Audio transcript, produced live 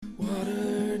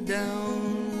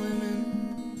down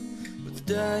women with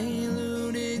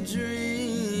diluted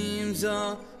dreams.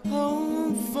 Our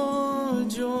hope for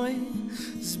joy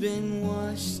has been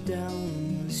washed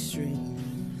down the stream.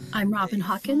 I'm Robin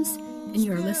Hawkins, and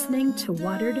you're listening to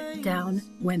Watered Down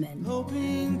Women.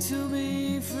 Hoping to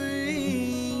be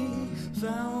free,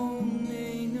 found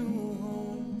a new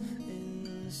home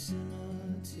in the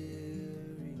cemetery.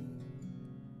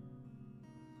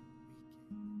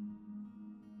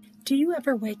 Do you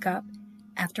ever wake up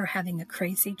after having a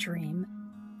crazy dream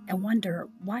and wonder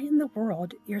why in the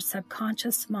world your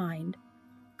subconscious mind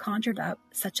conjured up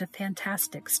such a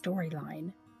fantastic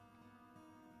storyline?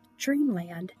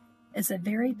 Dreamland is a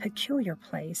very peculiar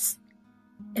place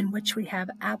in which we have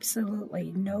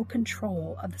absolutely no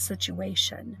control of the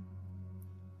situation.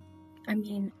 I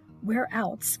mean, where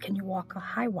else can you walk a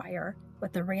high wire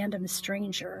with a random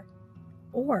stranger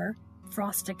or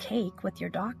frost a cake with your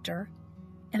doctor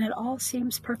and it all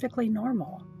seems perfectly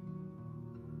normal?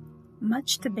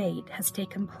 Much debate has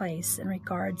taken place in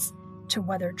regards to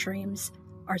whether dreams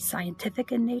are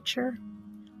scientific in nature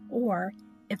or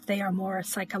if they are more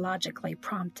psychologically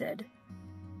prompted.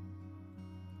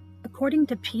 According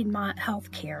to Piedmont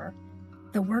Healthcare,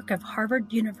 the work of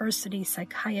Harvard University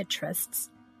psychiatrists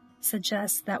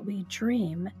suggests that we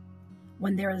dream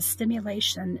when there is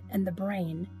stimulation in the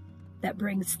brain that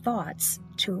brings thoughts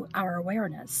to our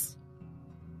awareness.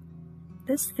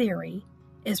 This theory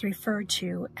is referred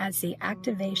to as the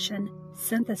activation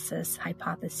synthesis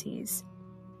hypothesis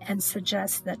and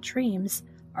suggests that dreams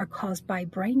are caused by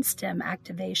brainstem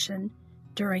activation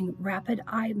during rapid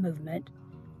eye movement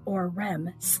or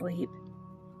REM sleep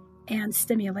and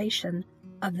stimulation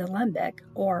of the limbic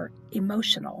or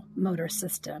emotional motor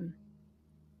system.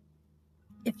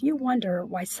 If you wonder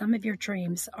why some of your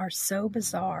dreams are so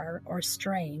bizarre or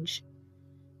strange,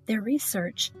 their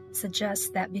research suggests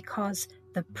that because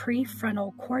the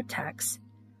prefrontal cortex,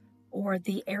 or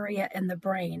the area in the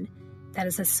brain that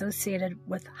is associated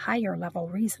with higher level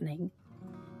reasoning,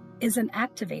 isn't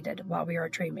activated while we are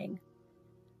dreaming.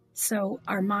 So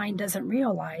our mind doesn't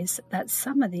realize that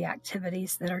some of the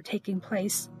activities that are taking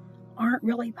place aren't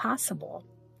really possible.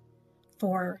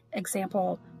 For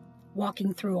example,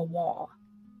 walking through a wall.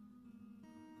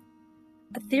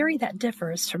 A theory that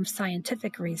differs from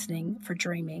scientific reasoning for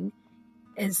dreaming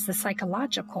is the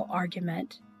psychological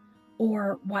argument,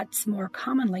 or what's more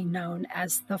commonly known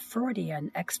as the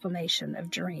Freudian explanation of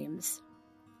dreams.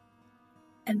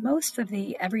 And most of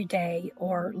the everyday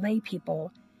or lay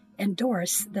people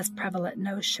endorse this prevalent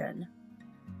notion.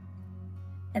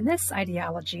 In this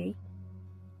ideology,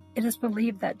 it is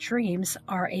believed that dreams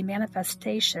are a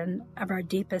manifestation of our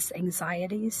deepest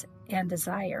anxieties and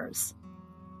desires,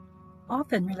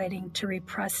 often relating to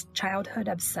repressed childhood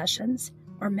obsessions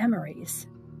or memories.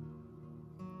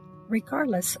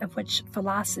 Regardless of which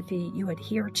philosophy you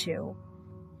adhere to,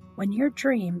 when your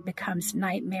dream becomes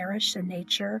nightmarish in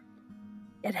nature,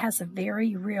 it has a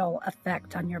very real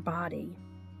effect on your body.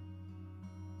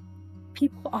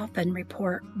 People often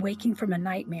report waking from a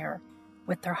nightmare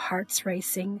with their hearts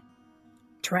racing,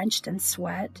 drenched in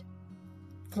sweat,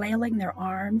 flailing their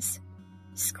arms,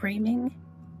 screaming,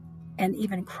 and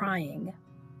even crying.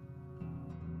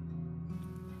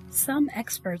 Some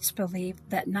experts believe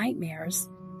that nightmares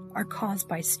are caused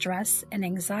by stress and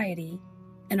anxiety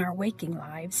in our waking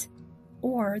lives,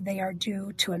 or they are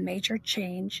due to a major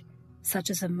change such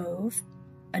as a move,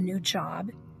 a new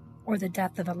job, or the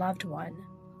death of a loved one.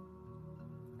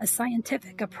 A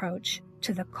scientific approach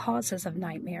to the causes of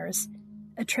nightmares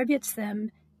attributes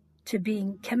them to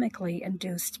being chemically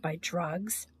induced by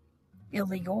drugs,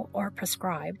 illegal or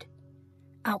prescribed,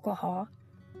 alcohol,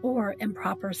 or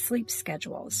improper sleep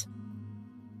schedules.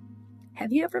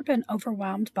 Have you ever been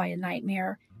overwhelmed by a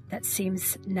nightmare that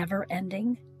seems never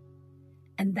ending?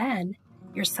 And then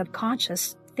your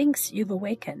subconscious thinks you've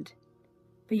awakened,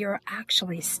 but you're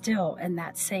actually still in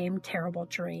that same terrible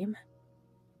dream?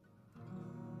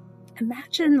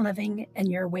 Imagine living in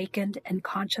your awakened and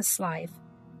conscious life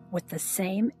with the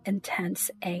same intense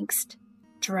angst,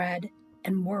 dread,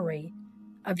 and worry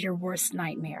of your worst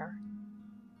nightmare.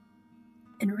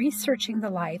 In researching the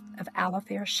life of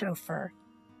Alafair Chauffeur,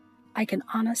 I can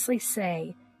honestly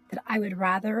say that I would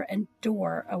rather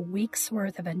endure a week's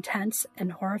worth of intense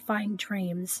and horrifying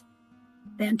dreams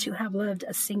than to have lived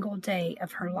a single day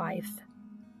of her life.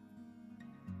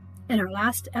 In our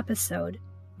last episode,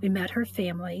 we met her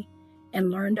family and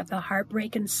learned of the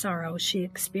heartbreak and sorrow she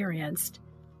experienced,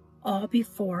 all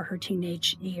before her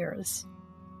teenage years.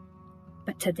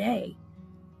 But today,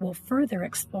 we'll further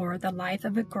explore the life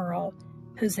of a girl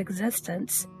whose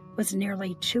existence was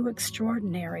nearly too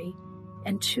extraordinary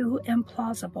and too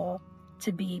implausible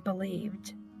to be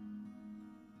believed.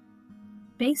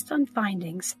 Based on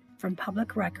findings from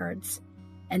public records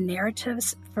and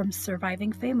narratives from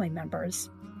surviving family members,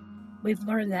 we've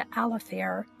learned that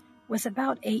Alifair was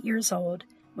about 8 years old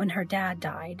when her dad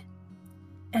died,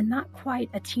 and not quite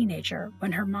a teenager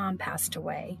when her mom passed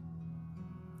away.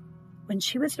 When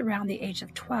she was around the age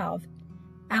of 12,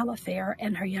 Alifair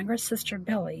and her younger sister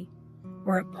Billy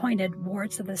were appointed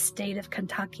wards of the state of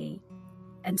Kentucky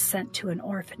and sent to an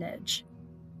orphanage.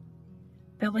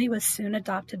 Billy was soon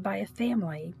adopted by a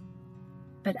family,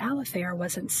 but Alifair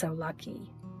wasn't so lucky.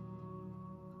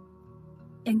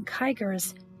 In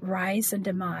Kiger's Rise and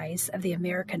Demise of the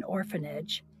American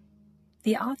Orphanage,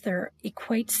 the author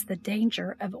equates the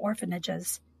danger of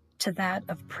orphanages to that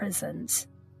of prisons.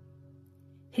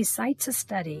 He cites a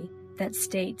study that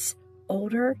states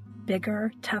older,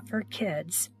 bigger, tougher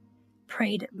kids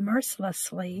preyed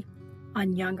mercilessly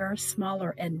on younger,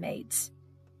 smaller inmates,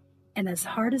 and as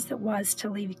hard as it was to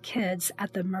leave kids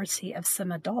at the mercy of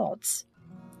some adults,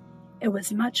 it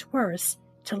was much worse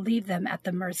to leave them at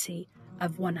the mercy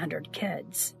of 100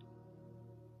 kids.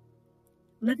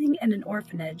 Living in an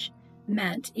orphanage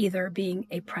meant either being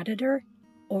a predator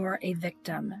or a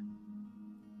victim.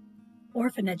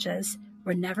 Orphanages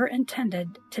were never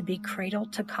intended to be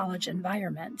cradle-to-college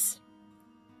environments.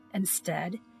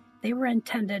 Instead, they were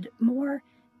intended more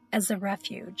as a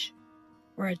refuge,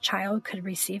 where a child could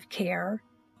receive care,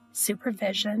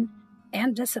 supervision,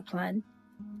 and discipline,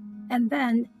 and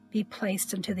then be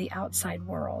placed into the outside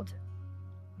world.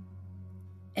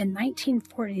 In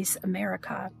 1940s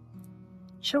America,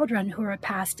 children who were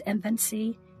past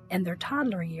infancy and their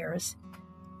toddler years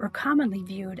were commonly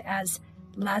viewed as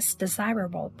less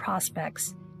desirable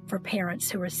prospects for parents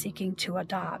who were seeking to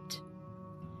adopt.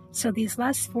 So these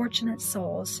less fortunate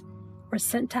souls were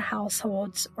sent to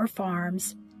households or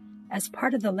farms as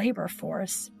part of the labor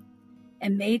force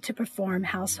and made to perform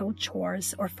household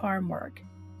chores or farm work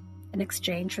in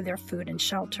exchange for their food and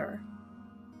shelter.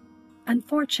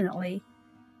 Unfortunately,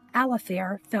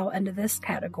 Alifair fell into this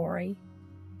category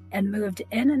and moved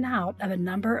in and out of a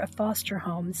number of foster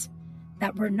homes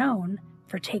that were known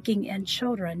for taking in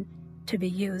children to be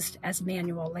used as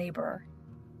manual labor.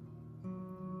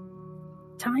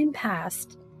 Time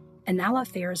passed, and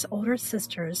Alifair's older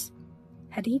sisters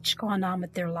had each gone on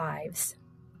with their lives.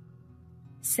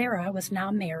 Sarah was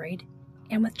now married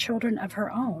and with children of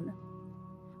her own,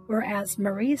 whereas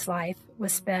Marie's life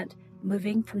was spent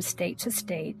moving from state to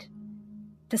state,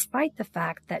 despite the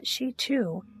fact that she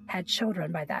too had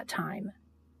children by that time.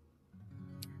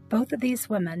 Both of these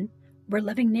women were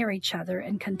living near each other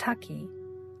in Kentucky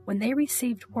when they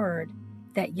received word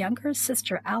that younger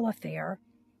sister Alifair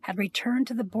had returned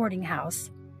to the boarding house,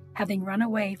 having run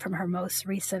away from her most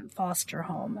recent foster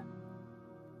home.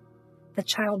 The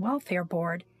Child Welfare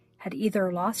Board had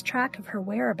either lost track of her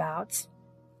whereabouts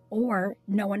or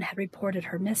no one had reported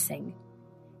her missing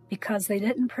because they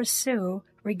didn't pursue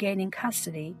regaining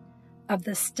custody of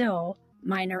the still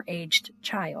minor-aged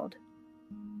child.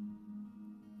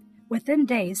 Within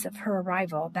days of her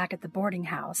arrival back at the boarding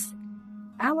house,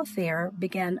 Alifair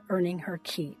began earning her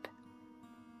keep.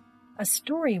 A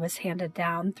story was handed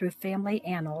down through family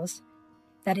annals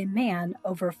that a man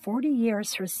over 40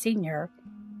 years her senior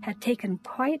had taken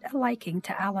quite a liking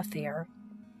to Alifair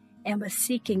and was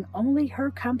seeking only her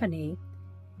company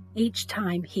each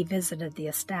time he visited the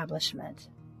establishment.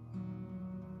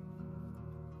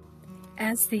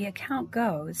 As the account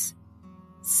goes,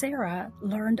 Sarah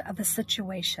learned of the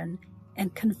situation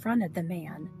and confronted the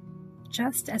man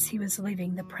just as he was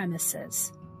leaving the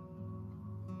premises.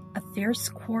 A fierce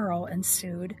quarrel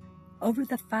ensued over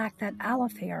the fact that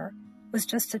Alifair was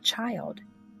just a child,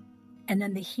 and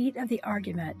in the heat of the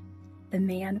argument, the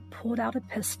man pulled out a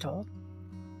pistol,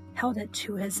 held it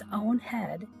to his own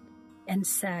head, and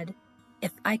said,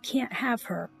 "If I can't have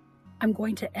her, I'm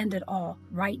going to end it all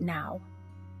right now."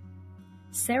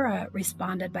 Sarah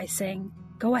responded by saying,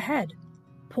 "Go ahead,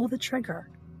 pull the trigger."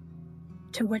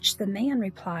 To which the man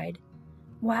replied,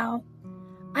 "Well,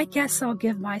 I guess I'll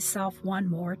give myself one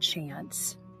more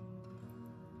chance."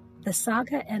 The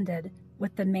saga ended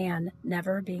with the man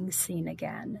never being seen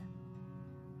again.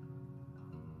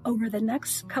 Over the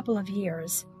next couple of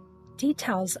years,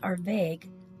 details are vague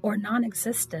or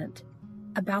non-existent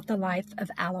about the life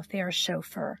of Alifair's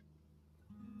chauffeur.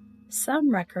 Some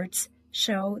records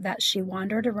show that she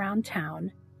wandered around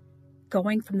town,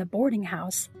 going from the boarding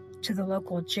house to the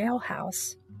local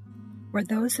jailhouse, where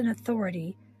those in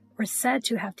authority were said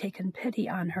to have taken pity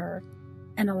on her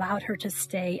and allowed her to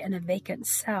stay in a vacant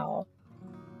cell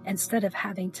instead of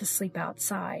having to sleep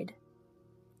outside.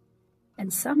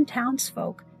 And some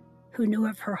townsfolk who knew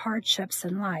of her hardships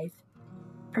in life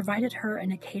provided her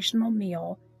an occasional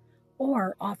meal,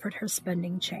 or offered her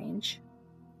spending change.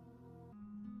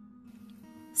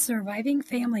 Surviving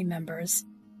family members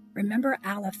remember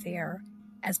Alifair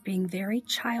as being very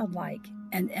childlike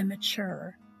and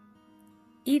immature,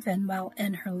 even while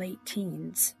in her late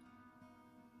teens.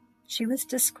 She was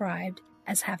described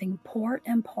as having poor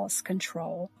impulse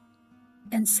control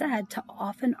and said to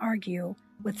often argue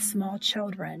with small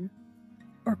children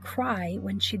or cry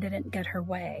when she didn't get her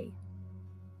way.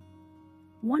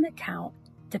 One account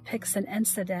depicts an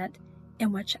incident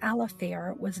in which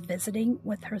Alifair was visiting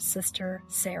with her sister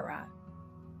Sarah.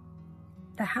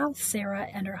 The house Sarah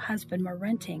and her husband were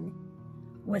renting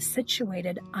was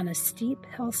situated on a steep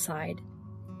hillside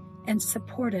and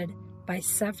supported by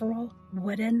several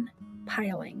wooden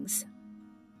pilings.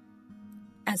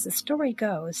 As the story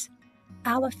goes,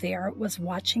 Alifair was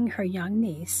watching her young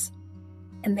niece,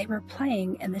 and they were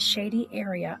playing in the shady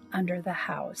area under the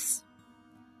house.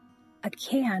 A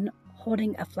can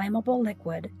holding a flammable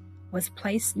liquid was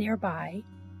placed nearby,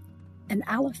 and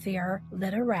Alifair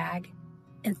lit a rag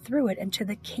and threw it into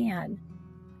the can,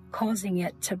 causing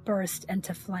it to burst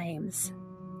into flames.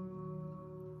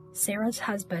 Sarah's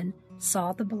husband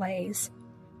saw the blaze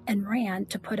and ran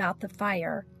to put out the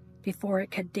fire before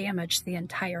it could damage the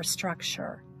entire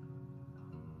structure.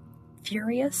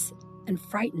 Furious and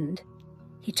frightened,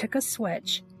 he took a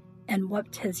switch and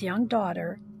whipped his young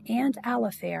daughter and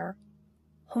Alifair,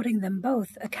 holding them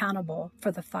both accountable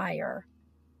for the fire.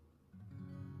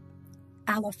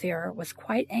 Alifair was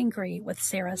quite angry with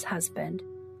Sarah's husband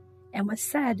and was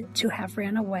said to have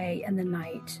ran away in the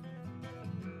night.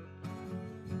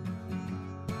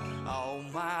 All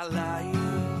my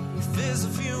life is a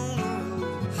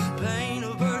funeral. Paint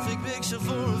a perfect picture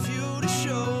for a view to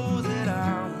show that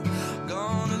I'm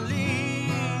gonna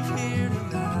leave here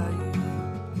tonight.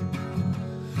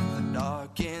 The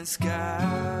darkened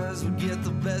skies would get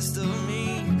the best of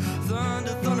me.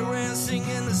 Thunder and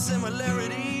singing the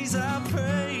similarities. I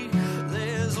pray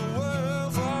there's a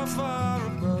world far, far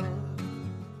above.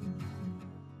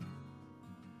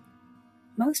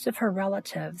 Most of her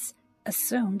relatives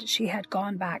assumed she had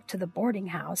gone back to the boarding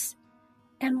house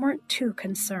and weren't too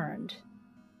concerned.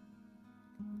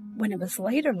 When it was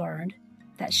later learned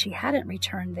that she hadn't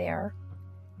returned there,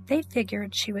 they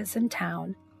figured she was in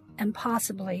town and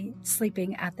possibly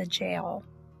sleeping at the jail.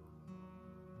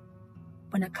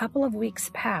 When a couple of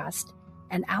weeks passed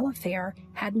and Alifair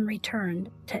hadn't returned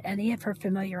to any of her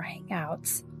familiar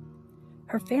hangouts,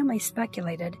 her family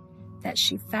speculated that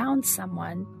she found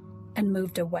someone and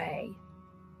moved away.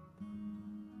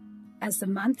 As the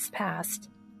months passed,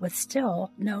 with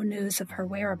still no news of her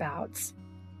whereabouts,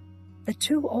 the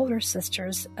two older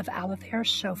sisters of Alifair's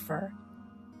chauffeur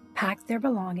packed their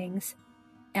belongings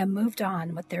and moved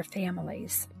on with their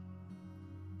families.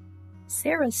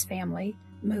 Sarah's family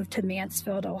moved to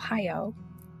Mansfield, Ohio,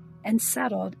 and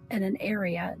settled in an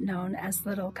area known as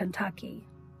Little Kentucky.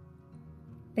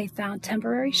 They found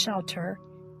temporary shelter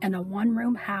in a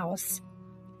one-room house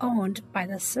owned by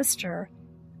the sister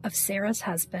of Sarah's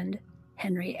husband,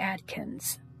 Henry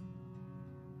Adkins.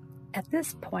 At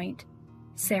this point,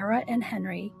 Sarah and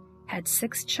Henry had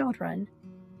 6 children,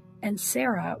 and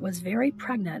Sarah was very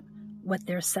pregnant with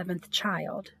their 7th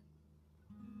child.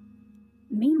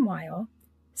 Meanwhile,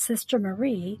 Sister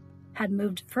Marie had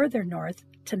moved further north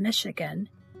to Michigan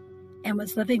and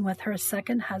was living with her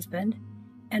second husband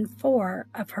and 4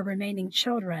 of her remaining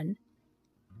children,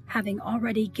 having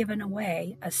already given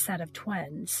away a set of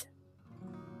twins.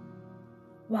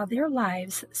 While their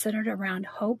lives centered around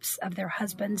hopes of their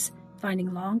husbands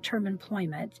finding long-term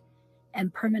employment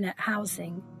and permanent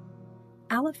housing,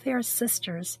 Alifair's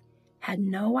sisters had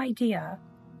no idea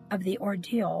of the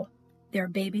ordeal their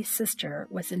baby sister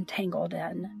was entangled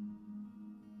in.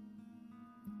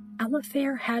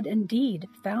 Alifair had indeed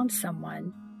found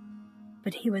someone,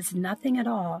 but he was nothing at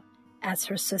all as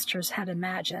her sisters had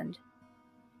imagined,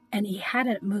 and he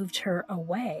hadn't moved her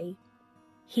away.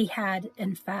 He had,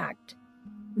 in fact,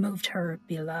 moved her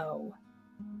below.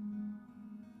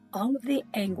 All of the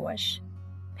anguish,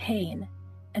 pain,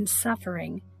 and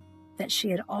suffering that she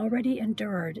had already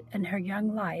endured in her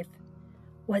young life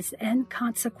was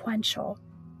inconsequential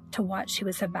to what she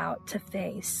was about to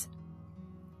face.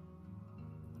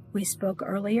 We spoke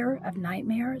earlier of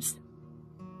nightmares,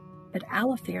 but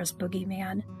Alifair's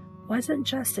boogeyman wasn't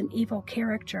just an evil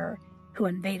character who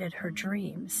invaded her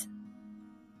dreams.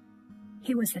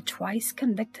 He was a twice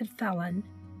convicted felon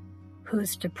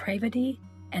whose depravity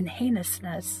and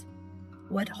heinousness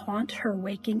would haunt her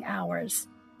waking hours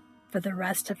for the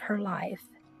rest of her life,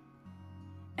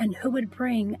 and who would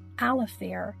bring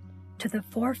Alifair to the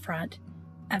forefront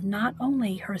of not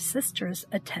only her sister's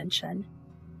attention,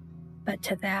 but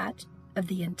to that of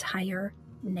the entire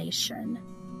nation.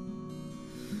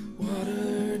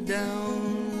 Watered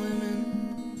down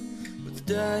women with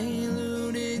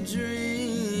diluted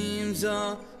dreams,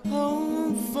 our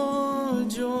hope for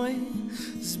joy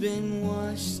has been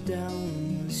washed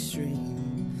down the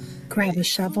stream. Grab a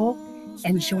shovel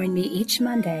and join me each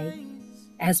Monday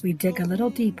as we dig a little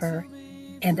deeper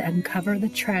and uncover the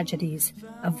tragedies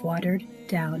of watered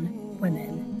down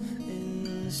women.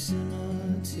 In the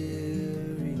cemetery,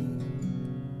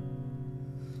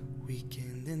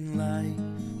 weekend in life,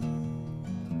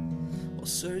 while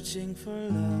searching for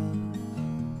love.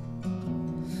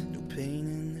 No pain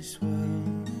in this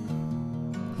world,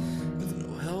 with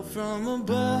no help from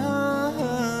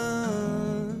above.